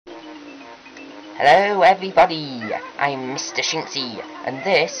Hello everybody, I'm MrShinxy, and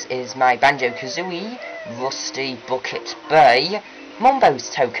this is my Banjo-Kazooie Rusty Bucket Bay Mumbo's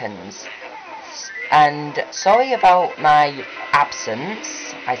tokens. And sorry about my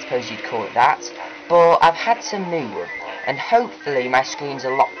absence, I suppose you'd call it that, but I've had to move, and hopefully my screen's a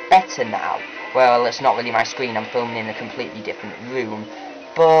lot better now. Well, it's not really my screen, I'm filming in a completely different room,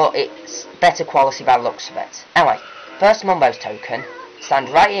 but it's better quality by the looks of it. Anyway, first Mumbo's token. Stand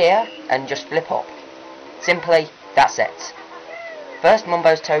right here and just flip up. Simply, that's it. First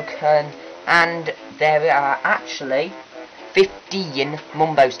Mumbo's token, and there are actually 15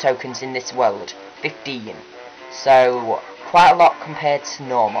 Mumbo's tokens in this world. 15. So, quite a lot compared to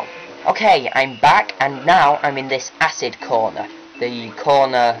normal. Okay, I'm back, and now I'm in this acid corner. The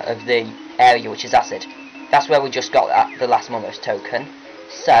corner of the area which is acid. That's where we just got the last Mumbo's token.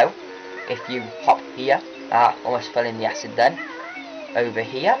 So, if you hop here, almost fell in the acid then. Over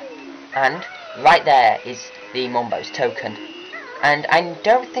here, and right there is the Mumbo's token. And I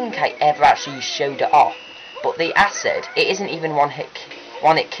don't think I ever actually showed it off, but the acid, it isn't even one hit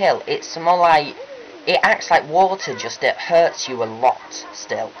kill. It's more like, it acts like water, just it hurts you a lot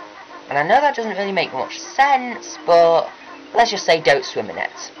still. And I know that doesn't really make much sense, but let's just say don't swim in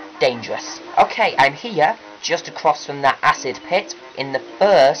it. Dangerous. Okay, I'm here, just across from that acid pit, in the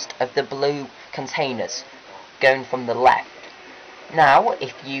first of the blue containers, going from the left. Now,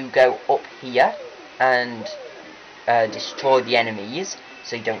 if you go up here and destroy the enemies,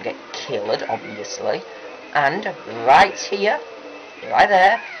 so you don't get killed, obviously, and right here, right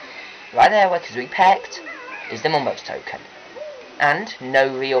there where Kazooie pecked, is the Mumbo's token. And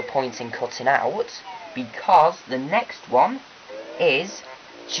no real point in cutting out, because the next one is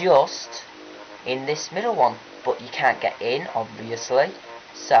just in this middle one, but you can't get in, obviously,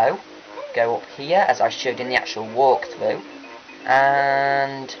 so go up here, as I showed in the actual walkthrough,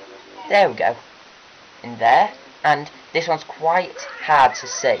 and there we go, in there. And this one's quite hard to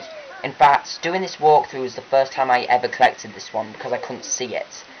see. In fact, doing this walkthrough was the first time I ever collected this one, because I couldn't see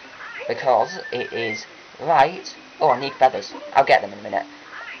it, because it is right, oh, I need feathers, I'll get them in a minute,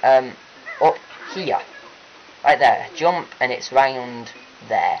 up here, right there, jump, and it's round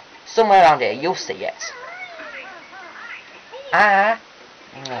there, somewhere around here, you'll see it.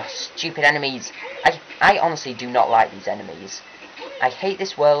 Stupid enemies. I honestly do not like these enemies. I hate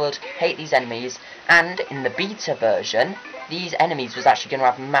this world, hate these enemies, and in the beta version, these enemies was actually going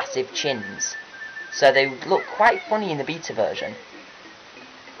to have massive chins. So they would look quite funny in the beta version.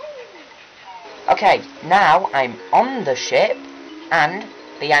 Okay, now I'm on the ship, and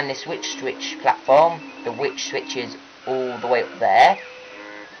behind this witch switch platform, the witch switch is all the way up there.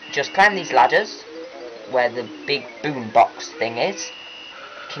 Just climb these ladders, where the big boom box thing is.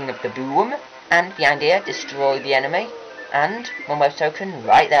 King of the Boom, and behind here, destroy the enemy, and Mumbo's token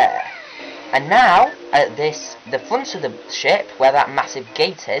right there. And now, at the front of the ship, where that massive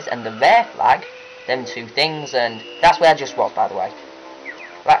gate is, and the rare flag, them two things, and that's where I just was, by the way.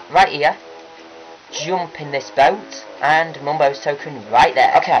 Right here, jump in this boat, and Mumbo's token right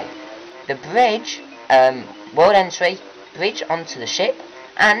there. Okay, the bridge, world entry, bridge onto the ship,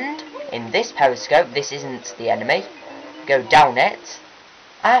 and in this periscope, this isn't the enemy, go down it.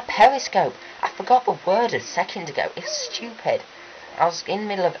 Periscope. I forgot the word a second ago. It's stupid. I was in the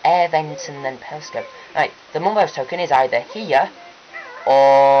middle of air vent and then periscope. Right, the Mumbo's token is either here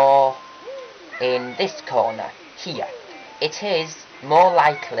or in this corner. Here. It is more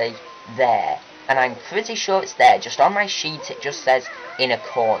likely there. And I'm pretty sure it's there. Just on my sheet it just says in a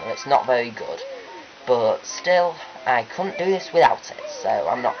corner. It's not very good. But still, I couldn't do this without it. So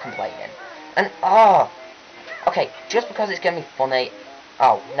I'm not complaining. And, okay, just because it's going to be funny.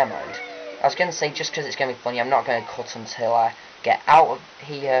 Oh, never mind. I was going to say, just because it's going to be funny, I'm not going to cut until I get out of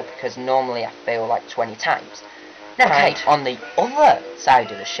here, because normally I fail like 20 times. Never mind. On the other side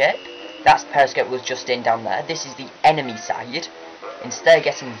of the ship, that's the periscope was just in down there. This is the enemy side. Instead of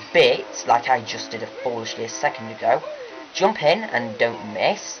getting bit, like I just did foolishly a second ago, jump in and don't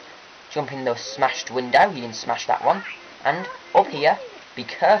miss. Jump in the smashed window, you can smash that one. And up here, be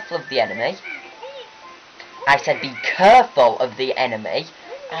careful of the enemy. I said be careful of the enemy.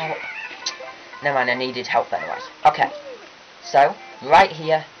 Oh, never mind, I needed help anyway. Okay, so right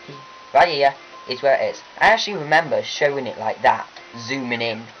here is where it is. I actually remember showing it like that, zooming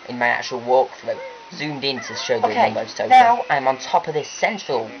in my actual walkthrough. Zoomed in to show the Mumbo's token. Now I'm on top of this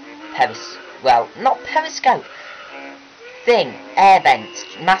central not periscope thing, air vent,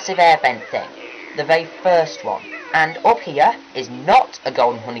 massive air vent thing. The very first one. And up here is not a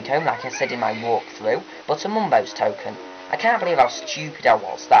golden honeycomb, like I said in my walkthrough, but a Mumbo's token. I can't believe how stupid I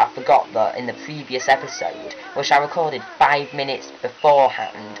was that I forgot that in the previous episode, which I recorded 5 minutes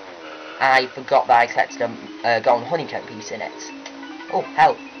beforehand, I forgot that I collected a golden honeycomb piece in it. Oh,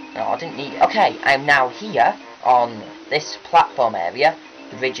 hell. No, I didn't need it. Okay, I'm now here on this platform area.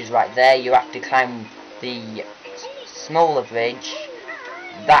 The bridge is right there. You have to climb the smaller bridge.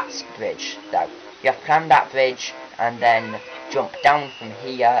 That's the bridge, though. You have to climb that bridge and then jump down from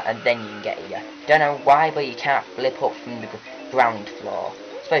here, and then you can get here. Don't know why, but you can't flip up from the ground floor.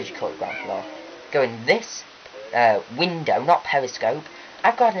 I suppose you call it ground floor. Go in this window, not periscope.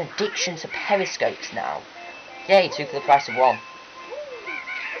 I've got an addiction to periscopes now. Yay, 2 for the price of 1.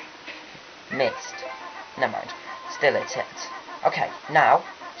 Missed. Never mind. Still it's hit. Okay, now,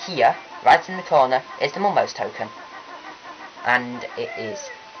 here, right in the corner, is the Mumbo's token. And it is...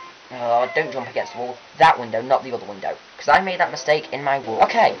 Oh, don't jump against the wall. That window, not the other window. Because I made that mistake in my wall.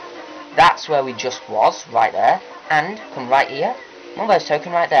 Okay, that's where we just was, right there. And, come right here, Mumbo's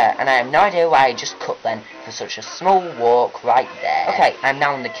token right there. And I have no idea why I just cut then for such a small walk right there. Okay, I'm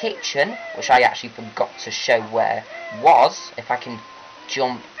now in the kitchen, which I actually forgot to show where it was. If I can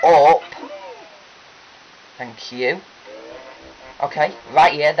jump up. Thank you. Okay,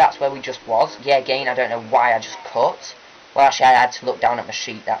 right here, that's where we just was. Yeah, again, I don't know why I just cut. Well, actually, I had to look down at my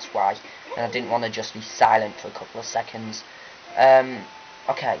sheet, that's why. And I didn't want to just be silent for a couple of seconds.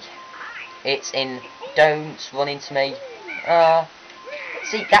 Okay. It's in... Don't run into me.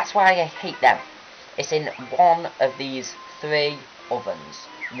 See, that's why I hate them. It's in one of these 3 ovens.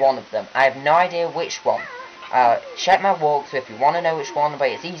 One of them. I have no idea which one. Check my walkthrough if you want to know which one, but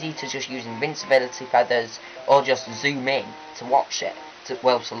it's easy to just use invincibility feathers or just zoom in to watch it.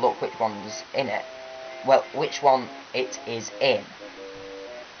 To look which one's in it. Well, which one it is in.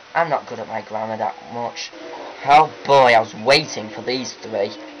 I'm not good at my grammar that much. Oh boy, I was waiting for these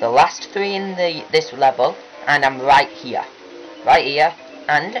 3. The last 3 in this level, and I'm right here. Right here,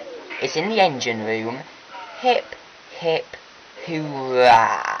 and it's in the engine room. Hip, hip,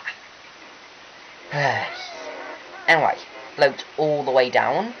 hoorah. Anyway, float all the way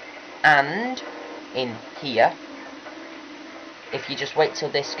down, and in here, if you just wait till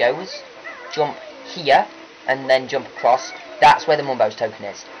this goes, jump here, and then jump across, that's where the Mumbo's token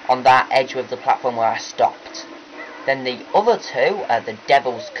is, on that edge of the platform where I stopped. Then the other 2 are the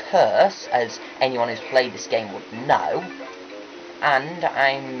Devil's Curse, as anyone who's played this game would know, and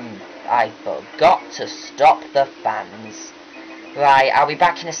I forgot to stop the fans. Right, I'll be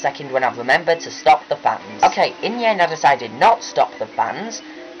back in a second when I've remembered to stop the fans. Okay, in the end I decided not to stop the fans,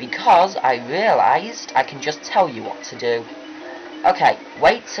 because I realised I can just tell you what to do. Okay,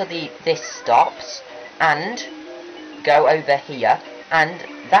 wait till this stops, and go over here, and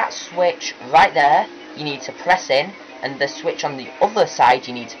that switch right there, you need to press in, and the switch on the other side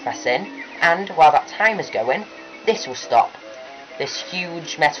you need to press in, and while that timer's going, this will stop. This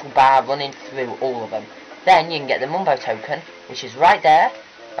huge metal bar running through all of them. Then you can get the Mumbo token, which is right there,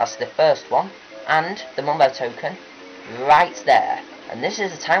 that's the first one, and the Mumbo token right there. And this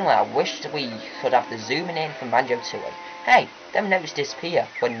is the time where I wished we could have the zooming in from Banjo-Kazooie. Hey, them notes disappear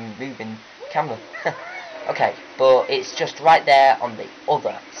when moving camera. Okay, but it's just right there on the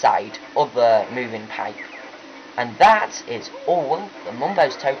other side, other moving pipe. And that is all the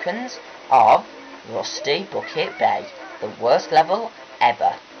Mumbo's tokens of Rusty Bucket Bay, the worst level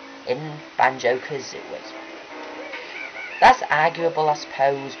ever in Banjo-Kazooie. That's arguable, I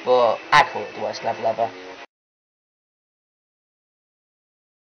suppose, but I call it the worst level ever.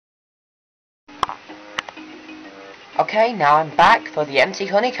 Okay, now I'm back for the empty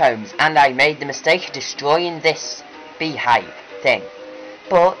honeycombs, and I made the mistake of destroying this beehive thing.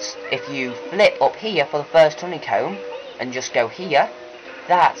 But if you flip up here for the first honeycomb, and just go here,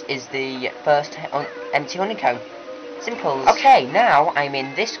 that is the first empty honeycomb. Simple. Okay, now I'm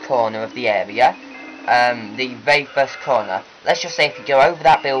in this corner of the area, the very first corner. Let's just say if you go over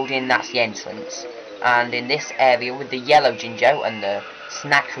that building, that's the entrance. And in this area with the yellow Jinjo and the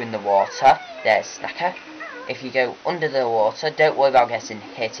snacker in the water, there's snacker. If you go under the water, don't worry about getting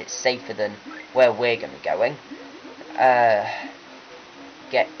hit, it's safer than where we're going to be going.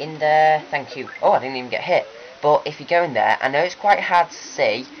 Get in there, thank you. Oh, I didn't even get hit. But if you go in there, I know it's quite hard to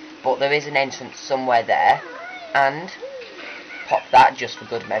see, but there is an entrance somewhere there. And pop that just for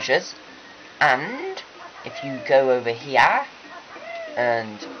good measures. And if you go over here,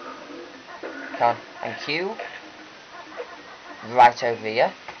 and thank you, right over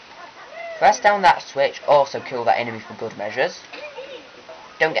here. Press down that switch, also kill that enemy for good measures.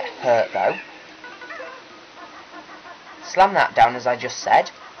 Don't get hurt though. Slam that down as I just said,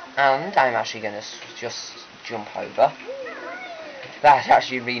 and I'm actually going to just jump over. That had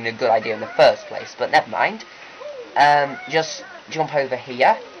actually been a good idea in the first place, but never mind. Just jump over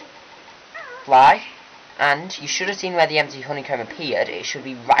here, fly, And you should have seen where the empty honeycomb appeared. It should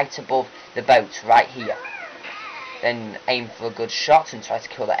be right above the boat, right here. Then aim for a good shot and try to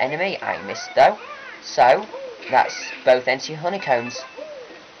kill the enemy. I missed though. So, that's both empty honeycombs.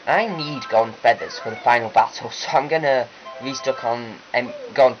 I need golden feathers for the final battle, so I'm gonna restock on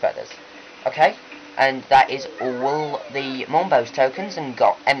golden feathers. Okay? And that is all the Mumbo's tokens and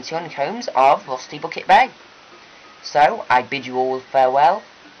got empty honeycombs of Rusty Bucket Bay. So, I bid you all farewell,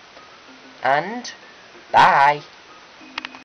 and bye!